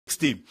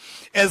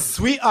As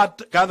we are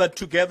gathered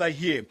together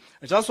here,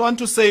 I just want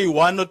to say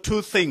one or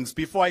two things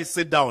before I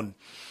sit down.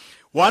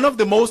 One of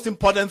the most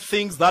important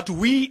things that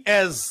we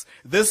as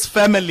this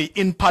family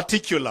in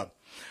particular,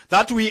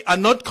 that we are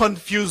not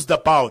confused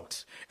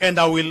about, and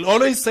I will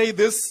always say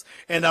this,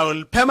 and I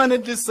will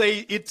permanently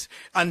say it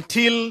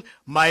until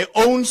my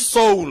own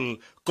soul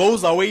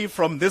goes away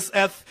from this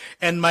earth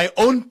and my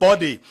own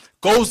body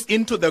goes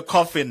into the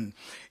coffin.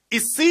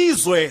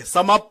 Isizwe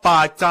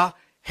samabhaca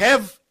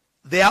have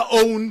their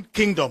own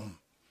kingdom.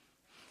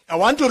 I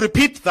want to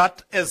repeat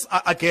that as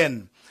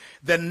again.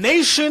 The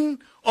nation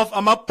of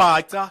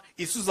Amabhaca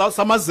is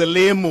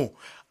Samazelemu,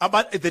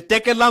 about the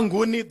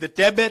Tekelanguni, the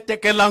Tebe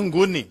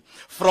Tekelanguni,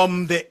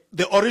 from the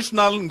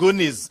original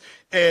Ngunis.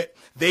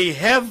 They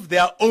have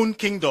their own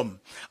kingdom.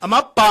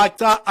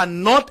 Amabhaca are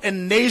not a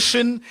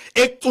nation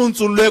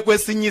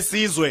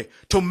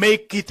to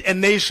make it a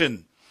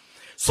nation.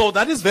 So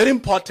that is very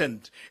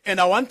important.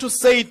 And I want to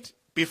say it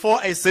before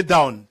I sit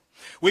down.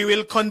 We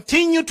will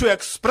continue to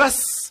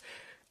express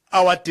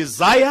our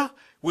desire.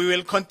 We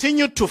will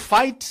continue to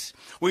fight.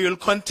 We will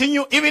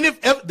continue, even if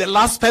the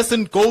last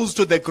person goes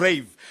to the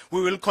grave,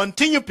 we will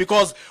continue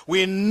because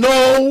we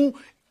know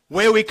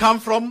where we come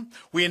from.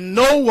 We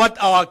know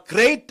what our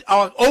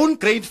own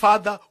great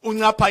father,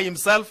 Uncapha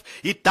himself,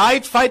 he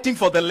died fighting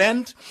for the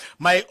land.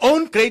 My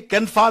own great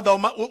grandfather,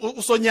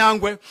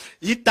 Usonyangwe,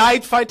 he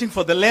died fighting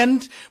for the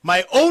land.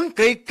 My own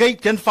great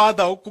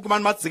grandfather,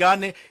 Kukuman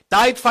Matzigane,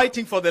 died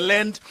fighting for the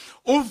land.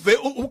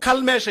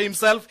 Ukalmesha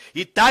himself,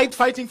 he died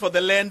fighting for the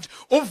land.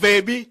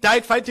 Uvebi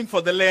died fighting for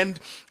the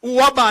land.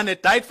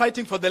 Uwabane died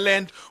fighting for the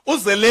land.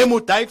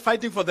 Uzelemu died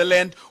fighting for the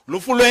land.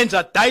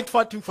 Lufuluenja died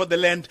fighting for the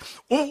land.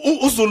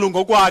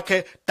 Uzulungu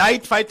kwakhe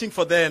died fighting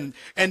for them.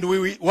 And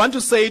we want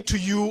to say to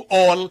you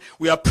all,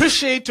 we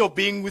appreciate your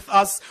being with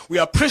us. We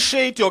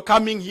appreciate your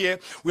coming here.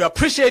 We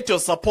appreciate your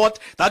support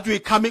that we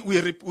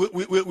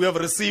have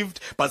received.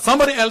 But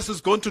somebody else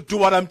is going to do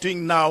what I'm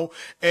doing now.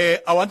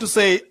 I want to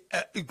say,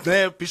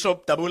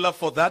 Bishop Dabula,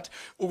 for that.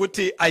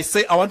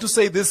 I want to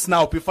say this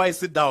now before I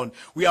sit down.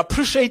 We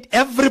appreciate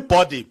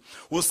everybody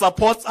who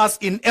supports us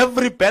in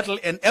every battle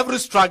and every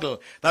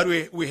struggle that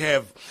we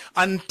have.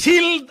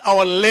 Until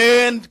our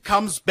land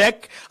comes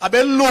back,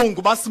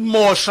 abelungu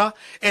basimosha,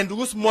 and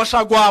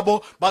ukusmosha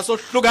kwabo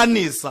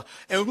basohlukanisa,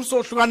 and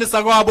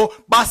ukusohlukanisa kwabo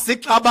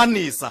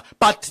basixabanisa.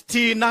 But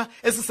thina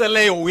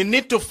esiseleyo, we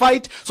need to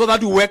fight so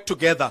that we work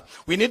together.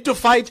 We need to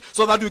fight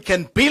so that we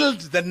can build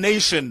the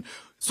nation,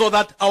 so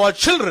that our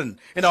children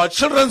and our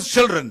children's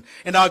children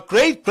and our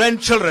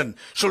great-grandchildren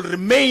should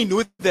remain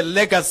with the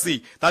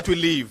legacy that we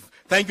leave.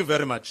 Thank you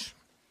very much.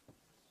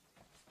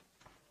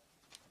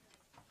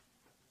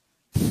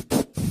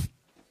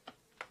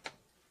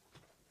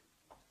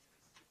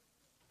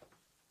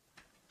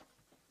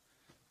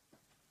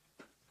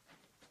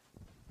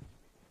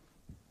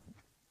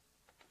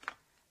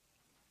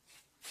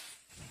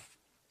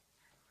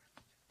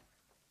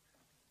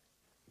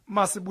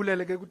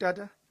 Masibulele ke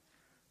kutata.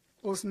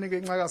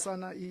 Osinike nxaka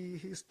sana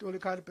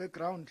i-historical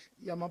background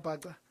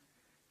yamabhaca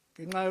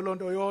ngenxa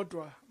yolonto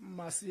yodwa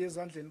masiye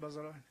ezandleni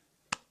bazalwane.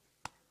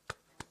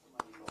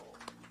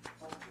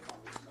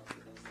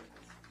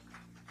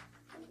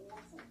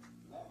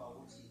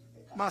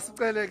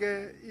 Masicele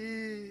ke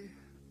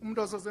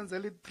umuntu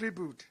osenzela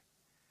i-tribute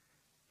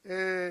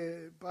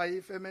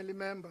by family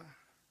member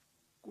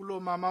kulo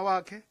mama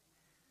wakhe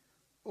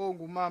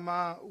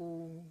ongumama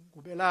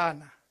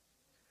uGubelana.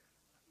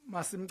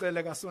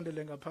 Masimcele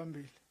kasondele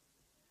ngaphambili.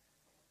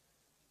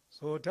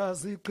 Sotha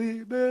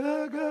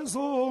siqhibeke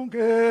zonke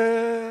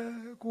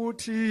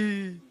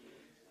kuthi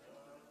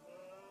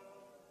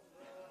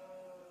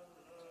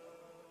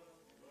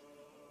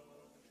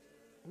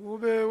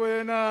ube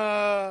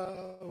wena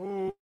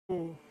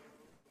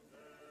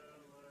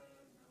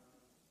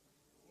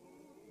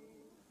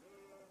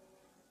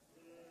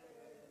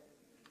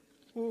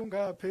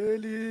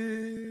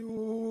ungapheli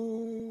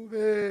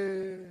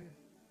ube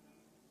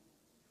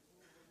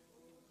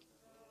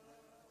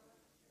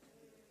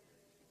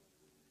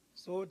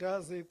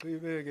Sotha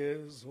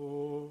siqhibeke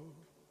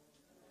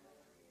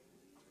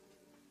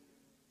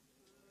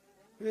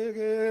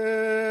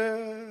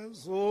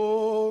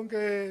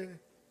zonke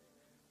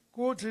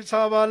kuthi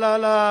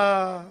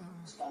chabalala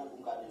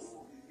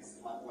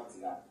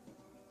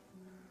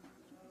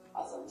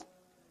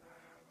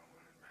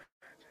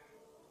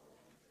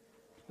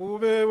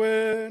ube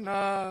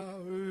wena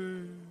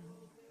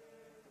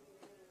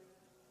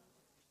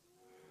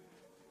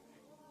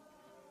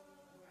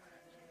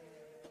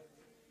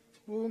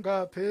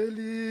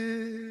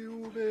ungapheli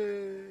ube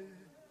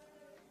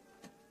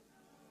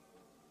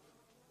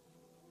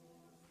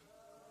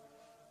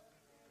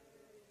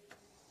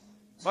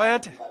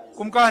bayethe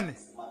kumkani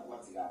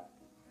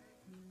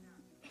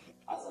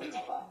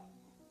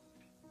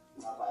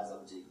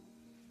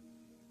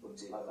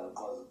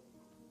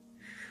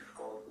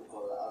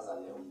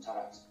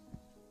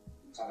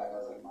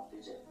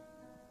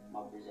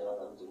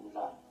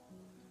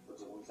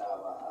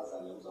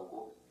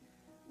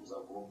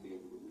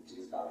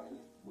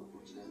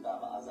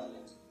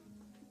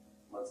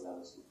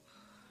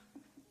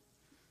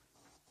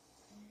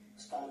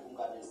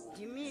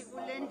Ndimi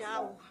kule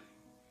ndawo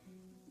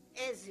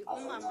ezi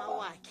umama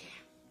wakhe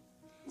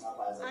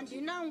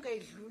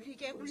andinawungedluli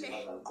ke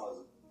kule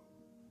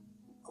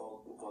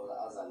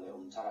azale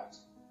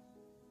umthakathi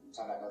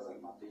azale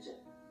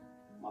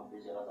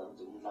mabhije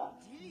azale umdlalo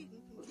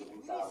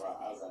umhlaba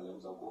azale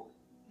umzakubi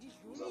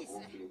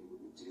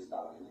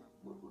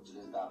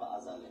udilizindaba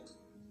azale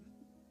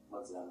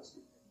madzikane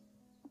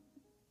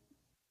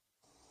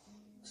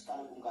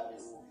sihlale kumkane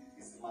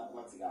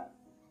madzikane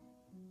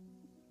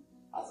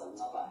azale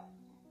ncaphayi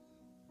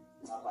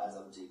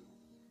azale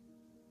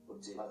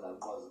ujika azale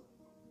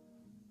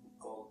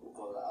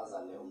uqoza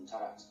azale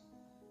umthakathi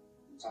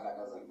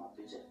azale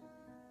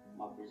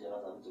mabhije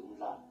azale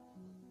umdlalo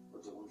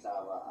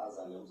umhlaba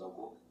azale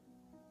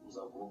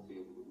umzakubi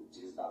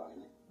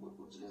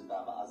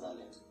udilizindaba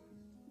azale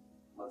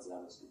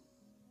madzikane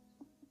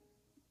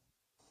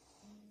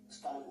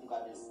sihlale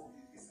kumkane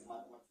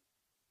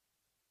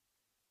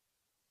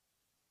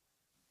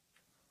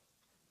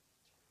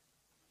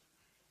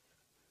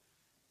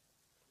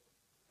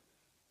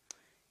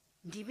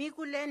ndimi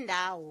kule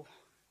ndawo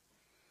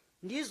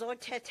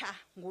ndizothetha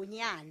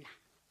ngonyana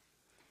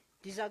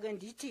ndizake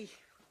ndithi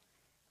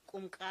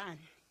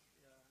kumkani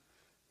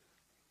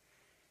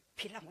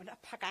phila ngona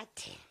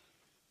phakade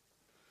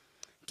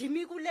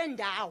ndimi kule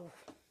ndawo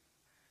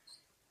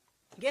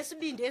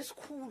ngesibindi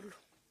esikhulu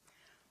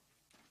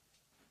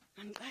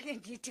mandiqale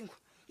ndithi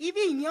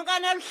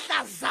ibinyokana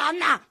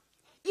luhlazana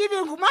ibe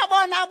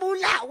ngumabona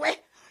bulawe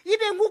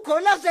ibe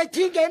ngugoloze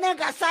edingene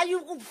engasayi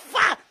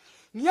ukufa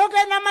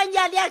nyoke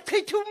namanyali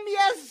yachitha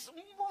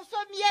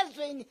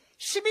umyezweni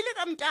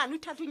shibilika mntana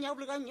uthatha unyawo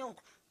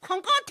likanyoko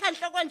khonkotha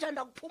nhloko nje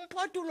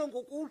ndakuphumphothulo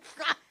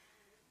ngokuhla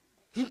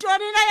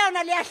yintoni na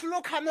yona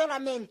liyahlulo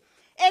cameraman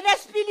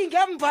enesipili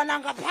ngemva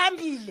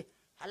nangaphambili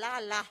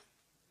halala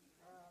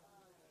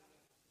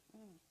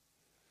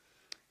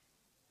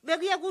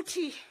bekuye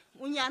kuthi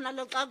unyana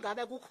lo xa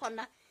ngabe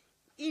kukhona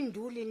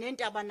induli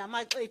nentaba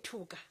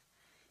namaxethuka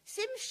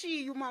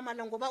simshiye umama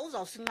lo ngoba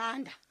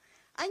uzawusinqanda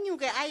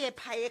anyuke aye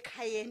pha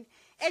ekhayeni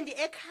and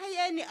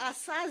ekhayeni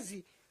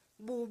asazi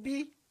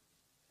bubi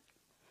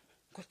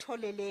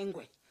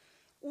ngotholelengwe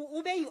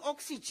ube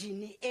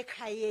yi-oxygen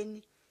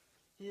ekhayeni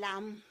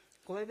lam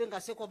ngoba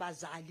bengasekho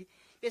bazali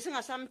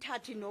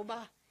besingasamthathi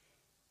noba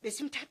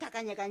besimthatha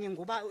kanye kanye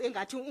ngoba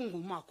engathi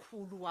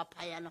ungumakhulu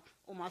waphayana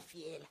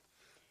umafiyela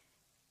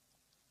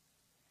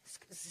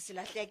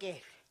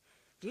silahlekelwe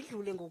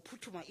ndidlule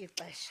ngokuphuthuma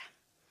ixesha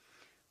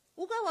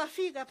uke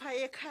wafika pha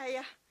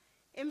ekhaya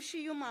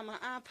emshiya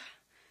umama apha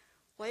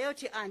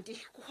wayothi anti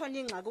kukhona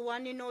ingxaki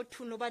 1 no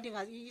 2 noba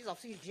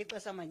izawusidla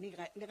ixesha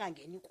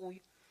ndingangeni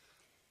kuyo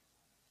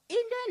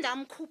into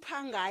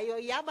endamkhupha ngayo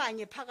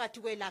yabanye phakathi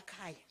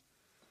kwelakhaya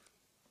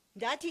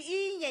ndathi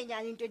inye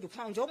nyani into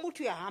endikufuna njengoba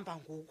uthi uyahamba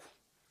ngoku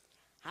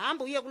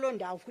hamba uye kuloo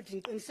ndawo futhi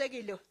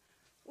ndiqinisekile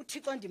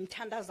uThixo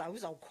ndimthandazayo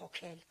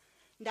uzawukhokhela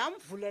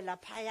ndamvulela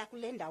phaya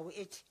kule ndawo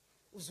ethi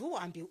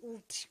uzuhambe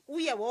uthi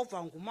uye wova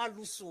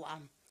ngumalusi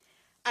wami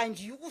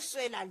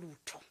andiyukuswela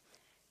lutho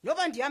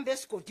noba ndihambe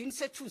esigodini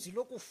sethuzi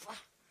lokufa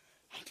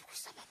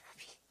andikusaba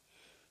bubi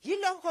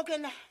yilokho ke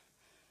na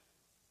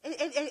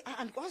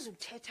andikwazi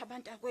ukuthetha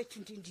abantu akwethu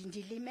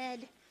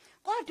ndilimele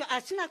kodwa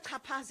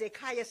asinachaphaza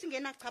ekhaya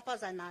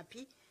singenachaphaza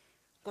naphi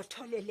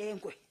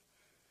ngotholelengwe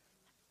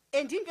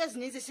into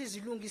ezininzi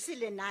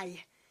sizilungisile naye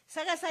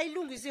sake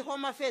sayilungisa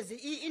iHome Affairs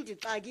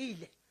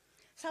indixakile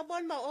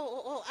sabona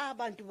uba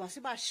abantu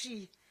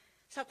masibashiye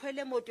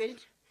sakhwele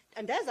emotweni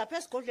andeza apha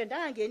esigodleni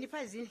ndangangeni pha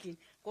ezindlini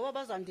ngoba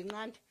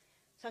bazandinqanda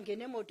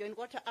sangena emotweni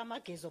kodwa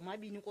amagezo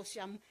amabini inkosi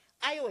yam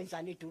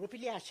ayowenzana edolophi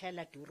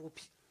liyatshayela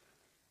dolophi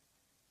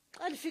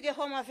xa lifike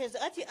eHome Affairs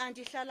athi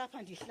anti hlala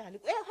apha ndihlale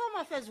eHome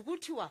Affairs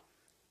kuthiwa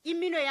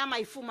imino yam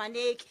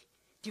ayifumaneki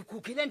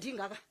ndigugile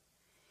ndingaka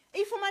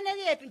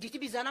ifumaneke yephi ndithi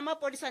bizana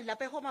amapolisa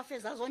ndilapha eHome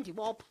Affairs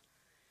azondibopha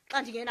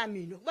xa ndingena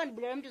mino kuba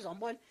ndibulela umuntu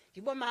uzambona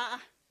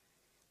ndibona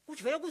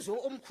kuthi vele kuzo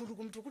omkhulu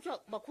kumntu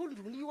kuthiwa bakhulu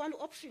ndikunika one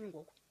option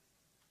ngoku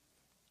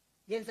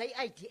yenza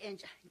i-ID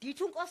entsha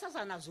ndithi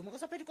unkosazana Zuma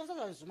kusaphethe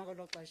unkosazana Zuma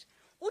kwelo xesha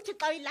uthi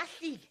xa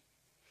ilahlile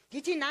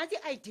ndithi nanti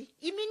i-ID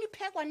imini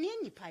iphekwa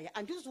nini phaya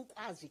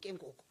andizukwazi ke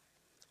ngoku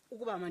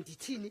ukuba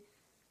mandithini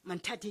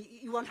mandithathe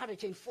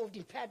i-140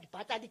 ndiphela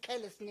ndibhatala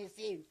i-carelessness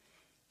yenu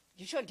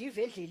nditsho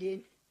ndive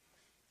endleleni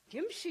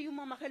ndimshiye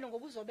umama khelo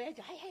ngoba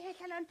uzobetha hayi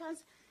hlalani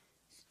phantsi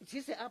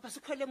ndize apha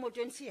sikhwele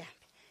emotweni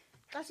sihambe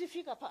xa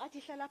sifika pha athi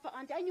hlala apha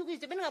anti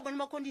anyukise bendingabona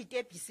makhona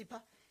iitebhisi pha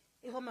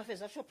iHome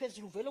Affairs atsho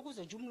phezulu vele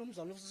kuze nje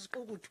umnumzana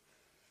osisiqukuthu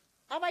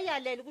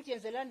abayalele ukuthi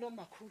yenzelani lo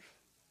makhulu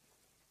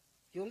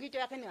yonke into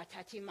yakhe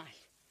ningathathi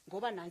imali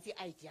ngoba nansi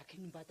i-ID yakhe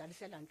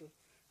nimbhadalisela ntoni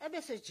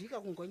ebesejika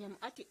kungonyama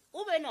athi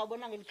ube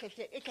nawubona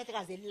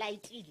ngelixhethekazi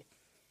elilayitile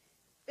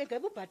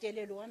engebe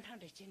ubhatelelo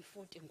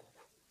 140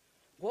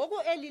 ngoku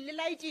eli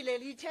lilayitile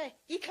lithe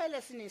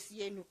i-carelessness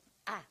yenu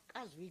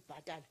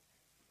kazuyibhatala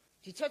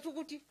ndithetha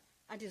ukuthi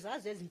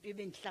andizazi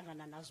ezimpilo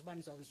endihlangana nazo uba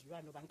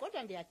ndizawuzilwana nobani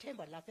kodwa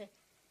ndiyathemba lapha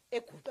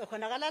eguqe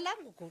khona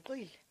akalalanga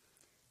uguqile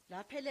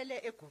laphelele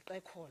eguqe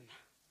khona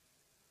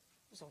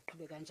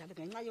sizoqhubeka njalo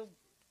ngenxa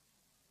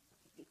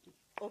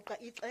yokuqa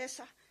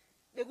ixesha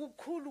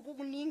bekukhulu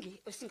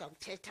kukuningi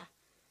esingakuthetha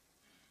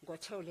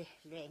ngothole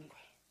lwengwe.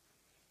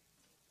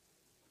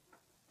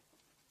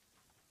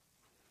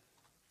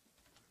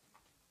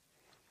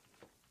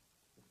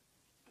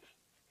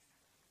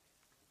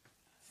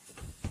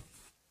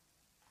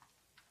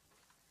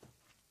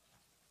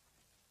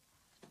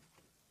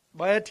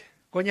 Bayethe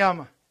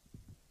Gonyama.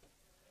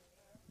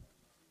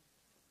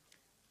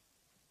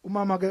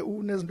 Umama ke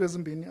unezinto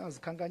ezimbini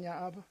azikhankanya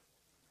apha.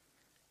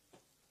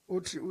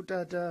 Uthi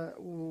utata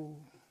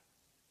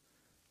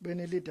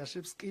bene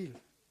leadership skill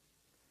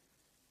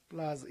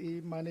plus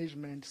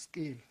management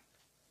skill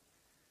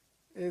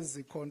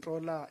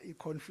ezicontrola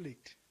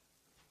i-conflict.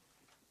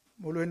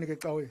 Molweni ke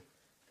caweni.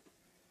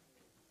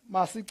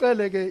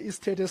 Masicele ke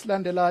isithethe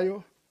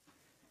esilandelayo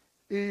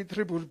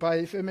i-tribute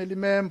by family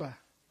member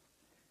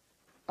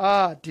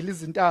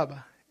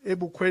dilizintaba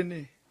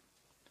ebukhweni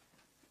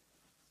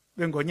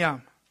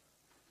beNgonyama.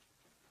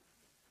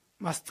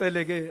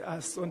 Masicele ke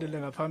asondele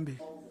ngaphambili.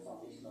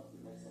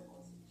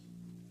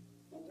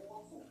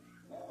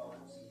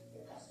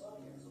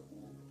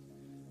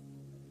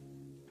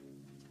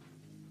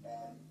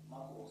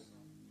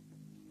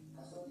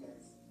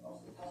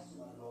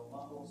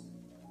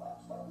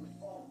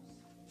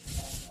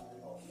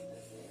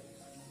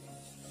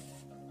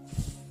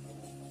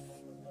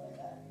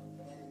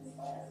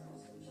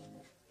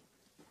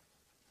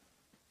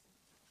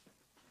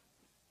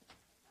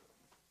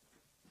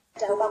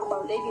 Ukuba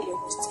kubalulekile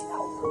ukuzigcina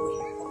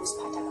ubume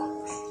ukusiphatha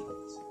kakuhle.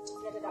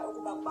 Ndiyathetha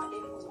ukuba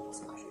kubalulekile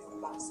ukuziphatha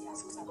ukuba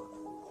siyazi kakhulu.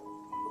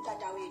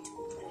 Utata wethu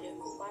uthulele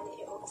umane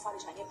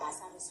ofanisha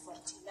ngebhasaris for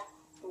thina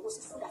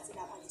ngokusifunda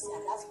silapha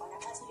siyazi bona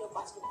xa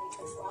siyokwazi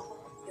ukuyithola wakho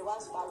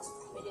bekwazi uba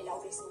usiphumelela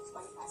ube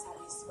sewufumana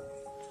ibhasaris.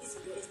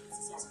 Izinto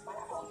ezininzi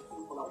siyazifumana kakhulu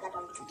ngoba utata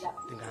wethu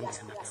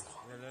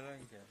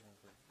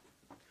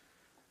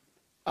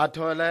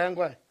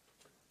Atholengwe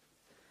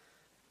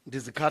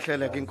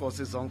ndizikhahlele ke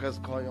inkosi zonke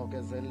ezikhoyo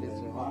ke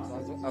zelizwe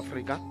loMzantsi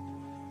Afrika.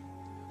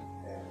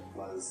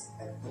 Was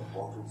at the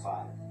bottom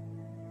 5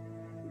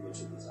 which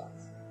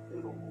results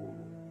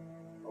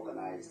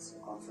organized a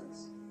conference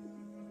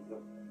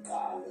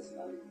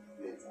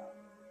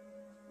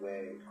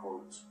where it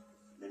called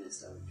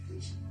Minister of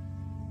Education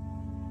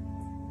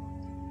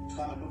to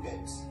come and look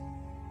at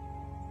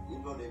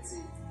let's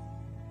say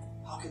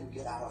how can we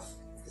get out of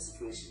the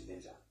situation in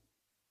Benja.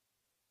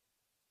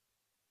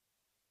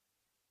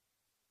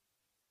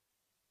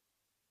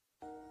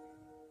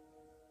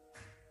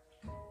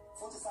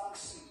 Futhi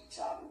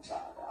sangishintsha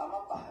uJaka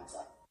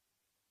amabhanza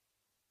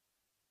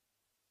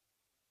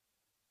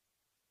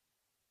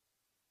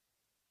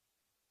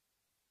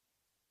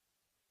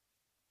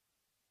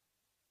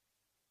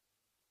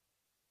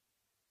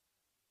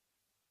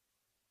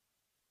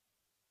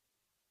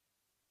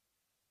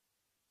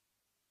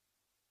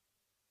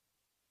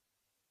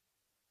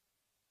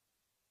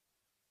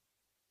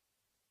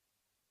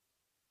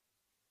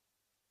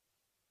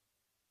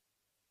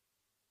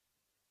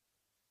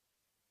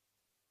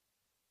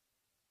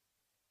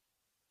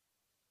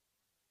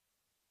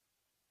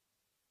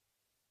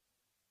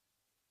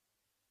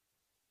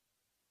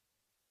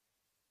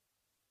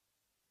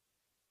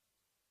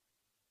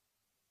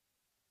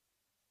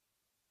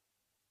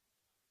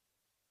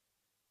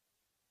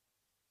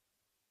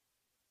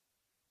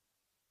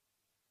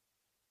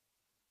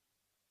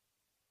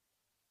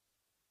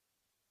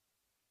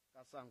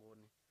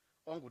Sangoni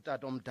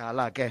ongutata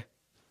omdala ke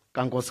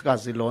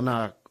kankosikazi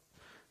lona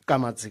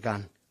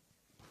kaMadzikane.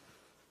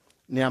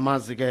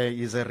 Niyamazi ke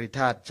is a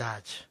retired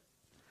judge.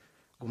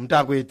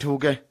 Ngumntakwethu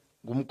ke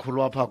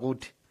ngumkhulu apha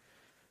kuthi.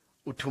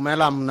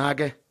 Uthumela mna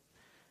ke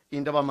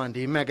into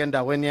abamandime ke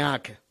endaweni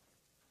yakhe.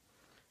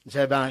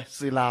 Njeba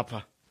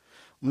silapha.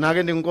 Mna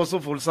ke ndinkosi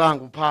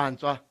uVulisanga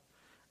uPhantswa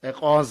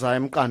eKroza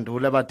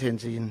eMqandule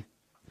eBathenjini.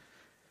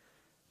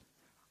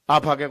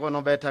 Apha ke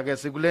konobetha ke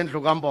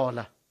sikulendlu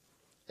kaMbola.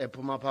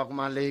 Ephuma pha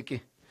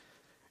kumaleki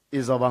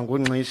izoba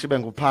ngungqishi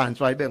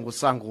benguPhantswa ibe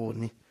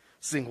nguSangoni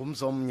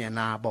singumzomnye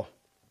nabo.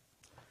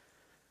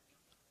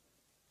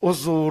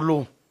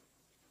 uZulu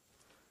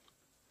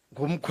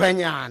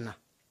ngumkhwenyana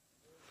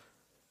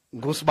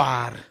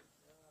ngusibari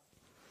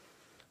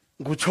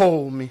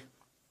nguChomi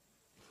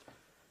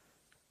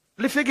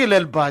lifikile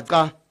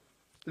libhaca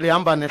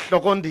lihamba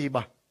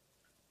neHlokondiba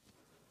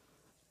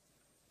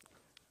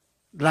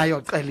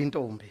layocela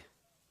intombi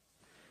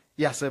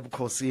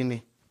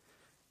yasebukhosini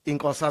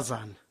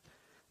inkosazana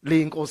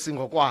liyinkosi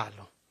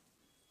ngokwalo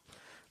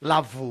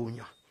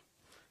lavunywa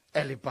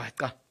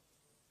elibhaca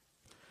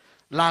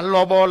la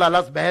lobola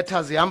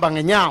lazibetha zihamba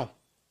ngenyawo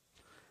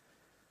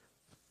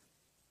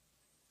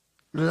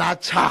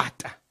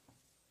lachata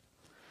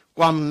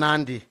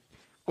kwamnandi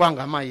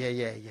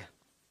kwangamayeyeye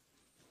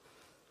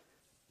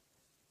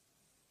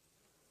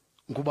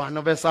ngubani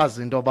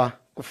obesazi into ba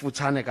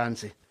kufutshane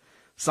kanje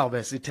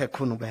sawube sithe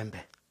khuna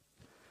ubembe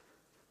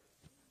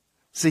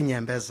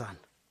sinyembezana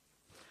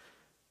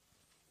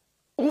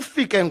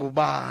ufike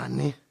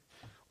ngubani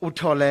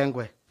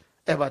uTholengwe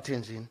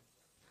eBathenjini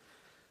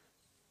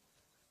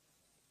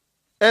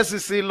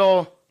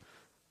esisilo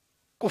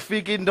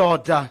kufika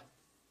indoda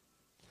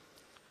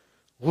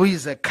who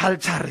is a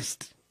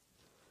culturist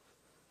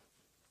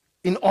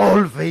in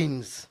all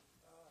veins,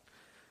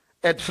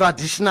 a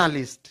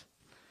traditionalist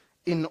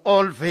in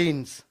all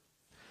veins,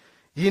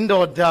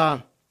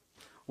 indoda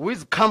who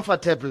is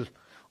comfortable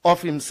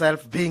of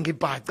himself being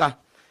ibhaca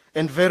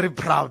and very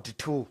proud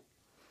too,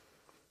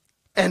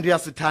 and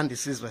uyasithanda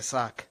isizwe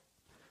sakhe.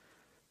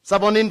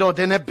 Sabona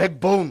indoda ene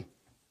backbone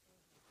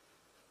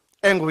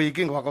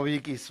engoyiki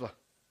ngwakoyikiswa.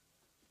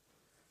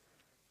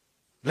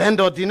 Le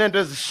ndoda inento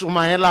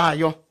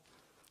ezishumayelayo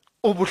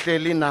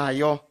ubuhleli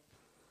nayo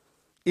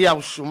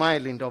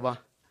iyawushumayela into yoba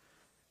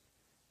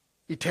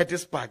ithetha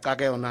isibhaca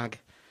ke yona ke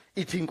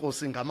ithi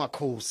inkosi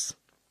ngamakhosi,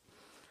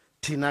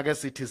 thina ke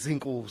sithi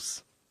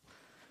zinkosi.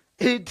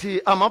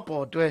 Ithi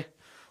amabhotwe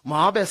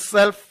mabe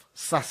self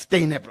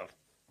sustainable.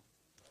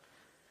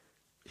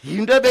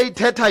 Yinto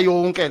ebeyithetha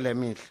yonke le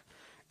mihla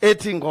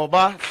ethi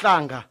ngoba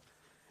hlanga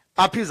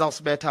apha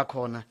izawusibetha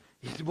khona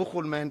yithi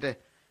burhulumente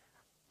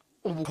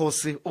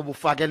ubukhosi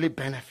ubufakela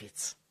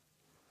benefits.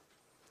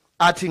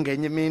 Athi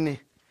ngenye imini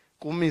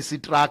kumisa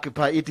itruck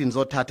pha ithi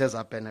nizothatha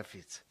eza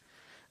benefits.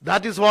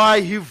 That is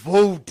why he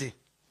voted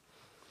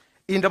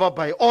into yoba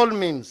by all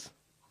means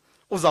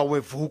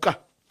uzawuvuka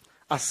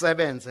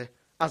asebenze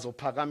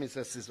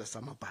azophakamise isizwe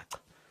samabhaca.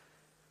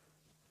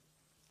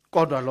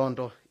 Kodwa loo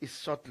nto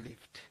is short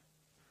lived.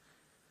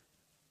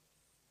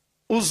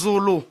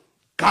 uZulu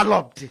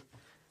galloped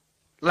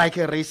like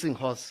a racing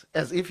horse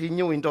as if he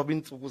knew into yoba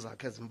iintsuku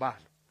zakhe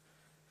ezimbalwa.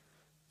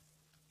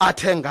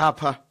 Athe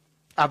ngapha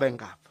abe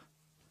ngapha.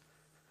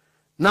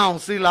 Now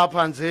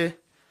silapha nje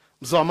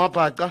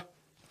mzwamabhaca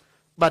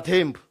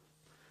bathembu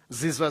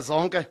zizwe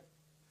zonke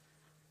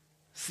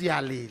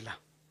siyalila.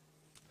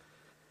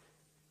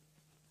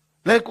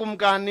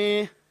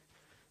 Lekumkani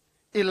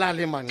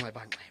ilali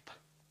manxeba nxeba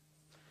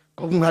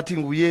ngokungathi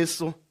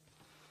nguYesu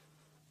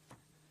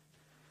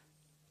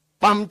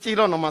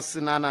bamtshilo noma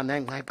sinana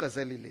nengqeqe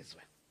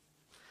zelilizwe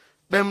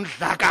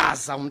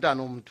bemdlakaza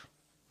umntana omuntu.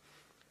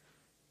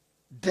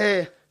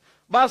 They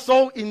ba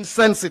so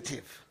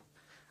insensitive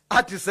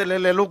athi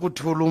selelela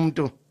ukuthula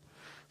umuntu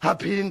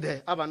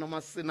aphinde aba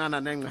noma sinana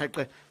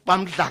nengqeqe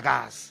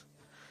bamdlakaza.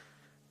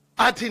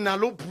 Athi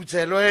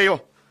nalubhujelweyo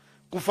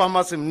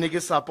kufama simnika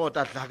isupport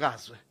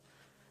adlakazwe.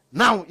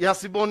 Now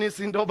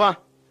yasibonisa into yoba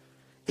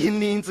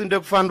ininzi into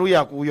ekufanele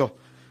uya kuyo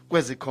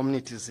kwezi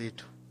communities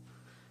zethu,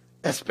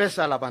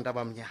 especially abantu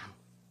abamnyama.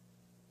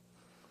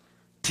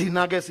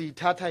 Thina ke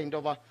siyithatha into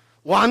yoba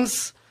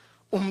once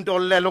umuntu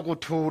olela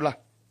ukuthula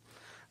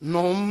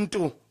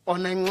nomuntu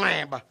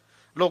onenxeba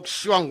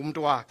lokushiywa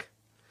ngumuntu wakhe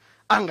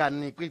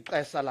anganikwa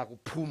ixesha la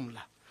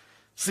kuphumla,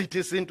 sithi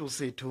isintu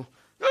sethu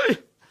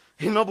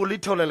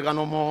inobulithole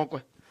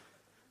likanomokwe,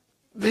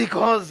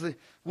 because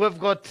we've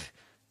got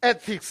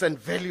ethics and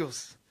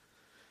values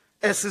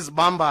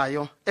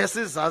esizibambayo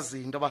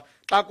esizazi into yoba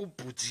xa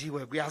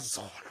kubhujiwe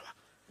kuyazolwa,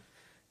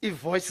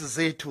 ivoice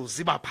zethu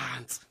ziba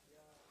phansi.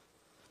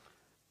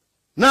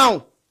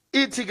 Now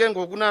ithi ke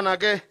ngokunana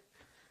ke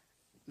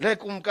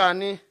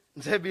lekumkani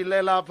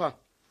njebile lapha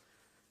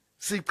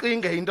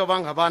sicinge into yoba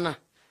ngabana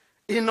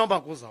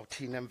inoba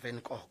kuzawuthina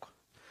emveni koko.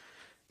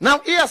 Now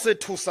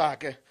iyasethusa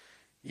ke,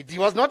 he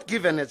was not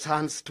given a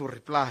chance to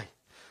reply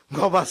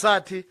ngoba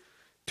sathi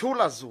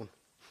thula Zulu,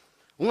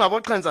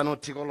 ungaboxhenza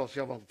nothikolosi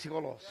yoba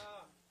nguthikolosi,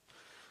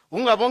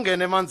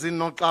 ungabongena emanzini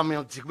noxama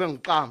yojika ube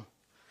nguxama.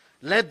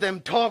 Let them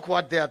talk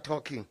what they are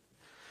talking.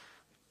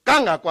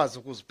 Kangakwazi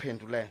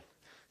ukuziphendulela.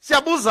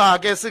 Siyabuza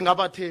ke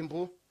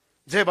singabathembu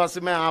njeba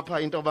sime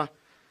apha into yoba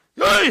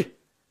hey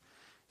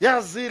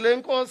yazile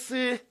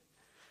inkosi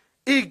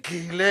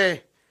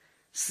igile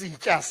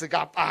sitya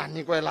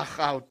sikapani kwela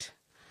Rhawuti.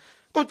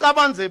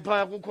 Kucabanze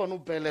phaya kukhona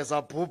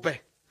ubheleza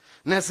bhubhe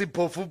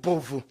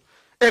nesibhofubhofu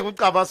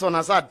ekucaba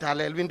sona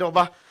sadalelwa into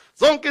yoba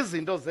zonke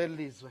izinto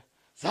zelizwe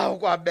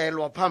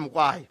zawukwabelwa phambi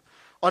kwayo.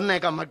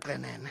 Oneka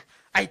amagqenene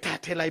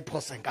ayithathela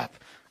ayiphose ngapha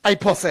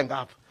ayiphose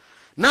ngapha.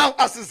 Now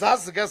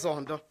asizazi ke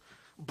zonto,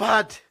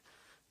 but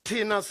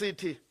thina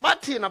sithi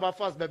bathina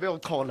abafazi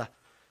bebeyochola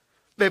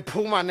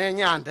bephuma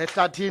nenyanda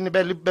ehlathini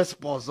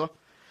besibhozo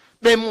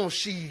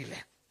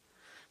bemoshile,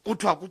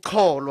 kuthiwa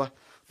kucholwa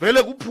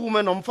vele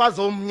kuphume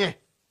nomfazi omnye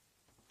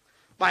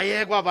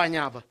bayekwa abanye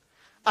aba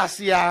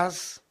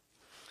asiyazi,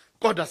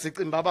 kodwa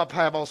sicimba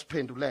abaphaya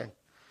bawusiphendulela.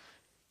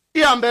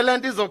 Ihambe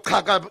lento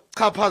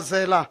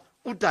izochaphazela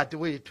udade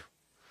wethu,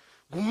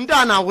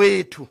 ngumntana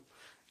wethu.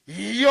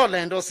 Yiyo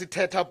lento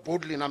sithetha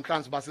boldly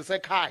namhlanje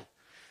basisekhaya.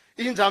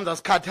 Injam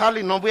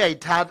zasikhathali noba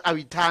uyayithatha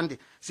awuyithandi,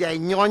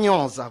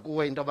 siyayinyonyoza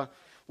kuwe into yoba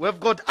we've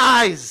got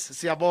eyes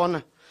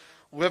siyabona,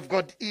 we've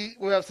got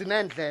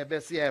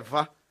sinendlebe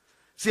siyeva,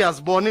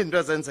 siyazibona izinto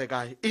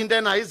ezenzekayo. Into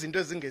enayo izinto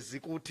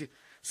ezingezikuthi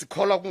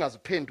sikholwa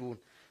kungaziphenduli,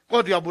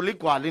 kodwa uyabula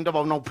igwala into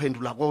yoba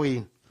unawuphendula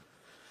kowenu.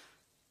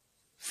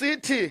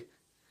 Sithi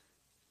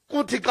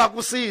kuthi xa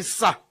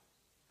kusisa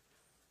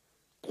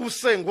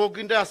kusengoku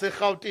into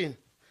yaseRhawutini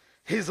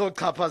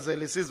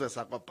izochaphazela isizwe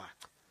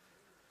sakwabhaca.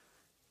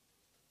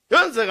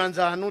 Yenzeka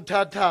njani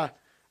uthatha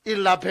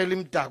ilaphela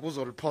imdaka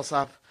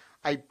uzoliphosa apha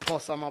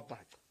ayiphosa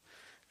amabhaca.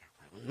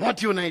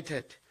 Not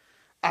united,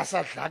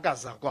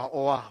 asadlakaza kwa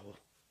owawo.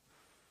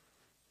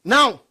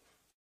 Now,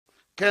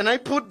 can I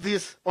put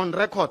this on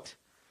record?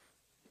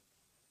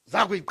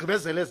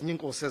 Zakuyigqibezela ezinye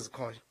inkosi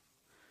ezikhoyo.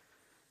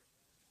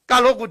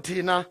 Kaloku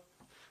thina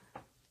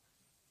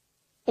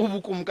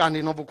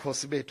ubukumkani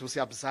nobukhosi bethu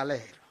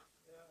siyabuzalelwa.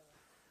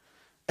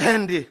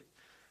 And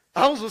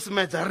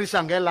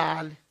awuzusimejarisha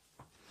ngelali.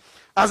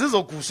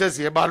 Azizogusha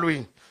eziye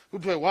ebalweni.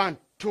 Kuthiwe 1,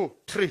 2,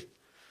 3.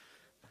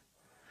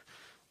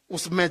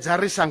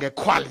 Usimejarisha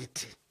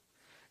ngequality.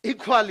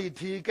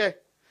 Equality ke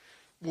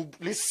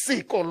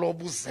lisiko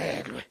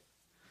lobuzelwe.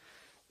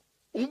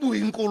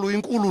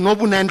 Inkulu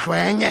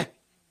nobunendlwenye.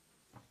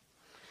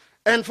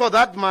 And for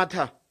that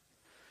matter,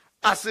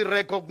 as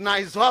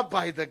recognized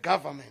by the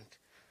government,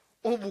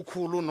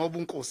 ubukhulu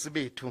nobunkosi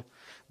bethu,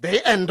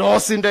 they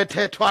endorse into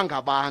ethethwa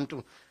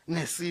ngabantu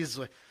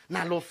nesizwe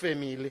nalo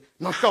family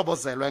nohlobo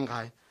zelwe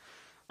ngayo.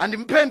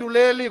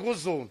 Andimphenduleli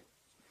kuZulu.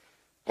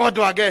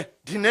 Kodwa ke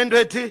ndinento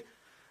ethi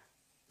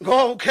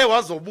ngokhe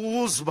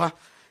wazobuzwa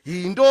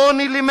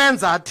yintoni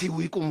limenza athi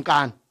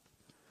wikumkani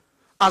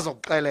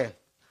azokuxelela.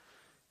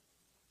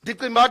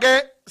 Ndicimba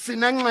ke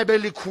sinenxebe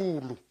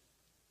elikhulu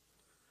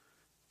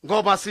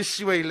ngoba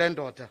sishiwe yile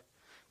ndoda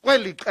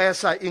kweli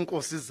xesha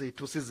inkosi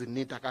zethu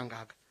sizinida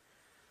kangaka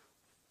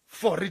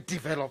for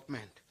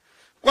redevelopment.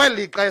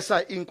 Kweli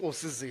xesha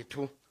inkosi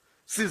zethu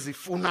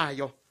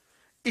sizifunayo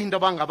into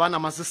bangabana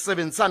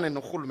masisebenzisane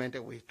noRhulumente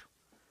wethu.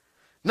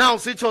 Now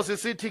sitsho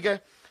sisithi ke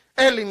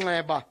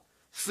elinxeba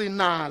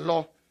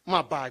sinalo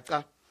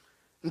Mabhaca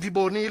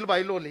ndibonile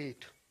bayilo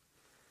lethu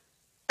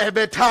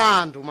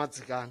ebethanda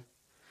uMadzikane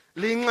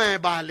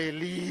linxeba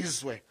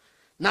lelizwe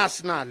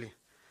nationally.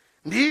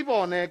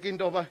 Ndiyibone ke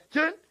into ba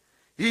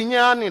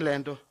yinyani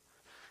lento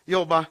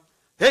yoba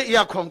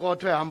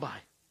iyakhonkotho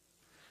ehambayo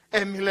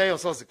emileyo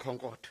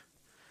sozikhonkotho.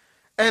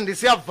 And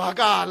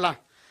siyavakala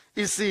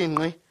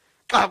isinqi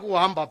xa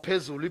kuhamba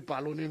phezulu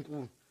ibhaloni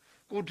enkulu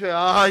kuthiwe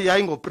hayi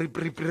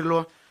ayingopripri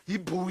lo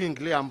yiBoeing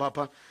lehamba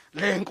apha.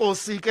 Le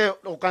nkosi ke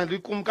okanye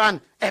likumkani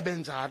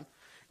ebenjalo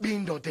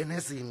bindoda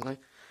enezinqe.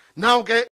 Now ke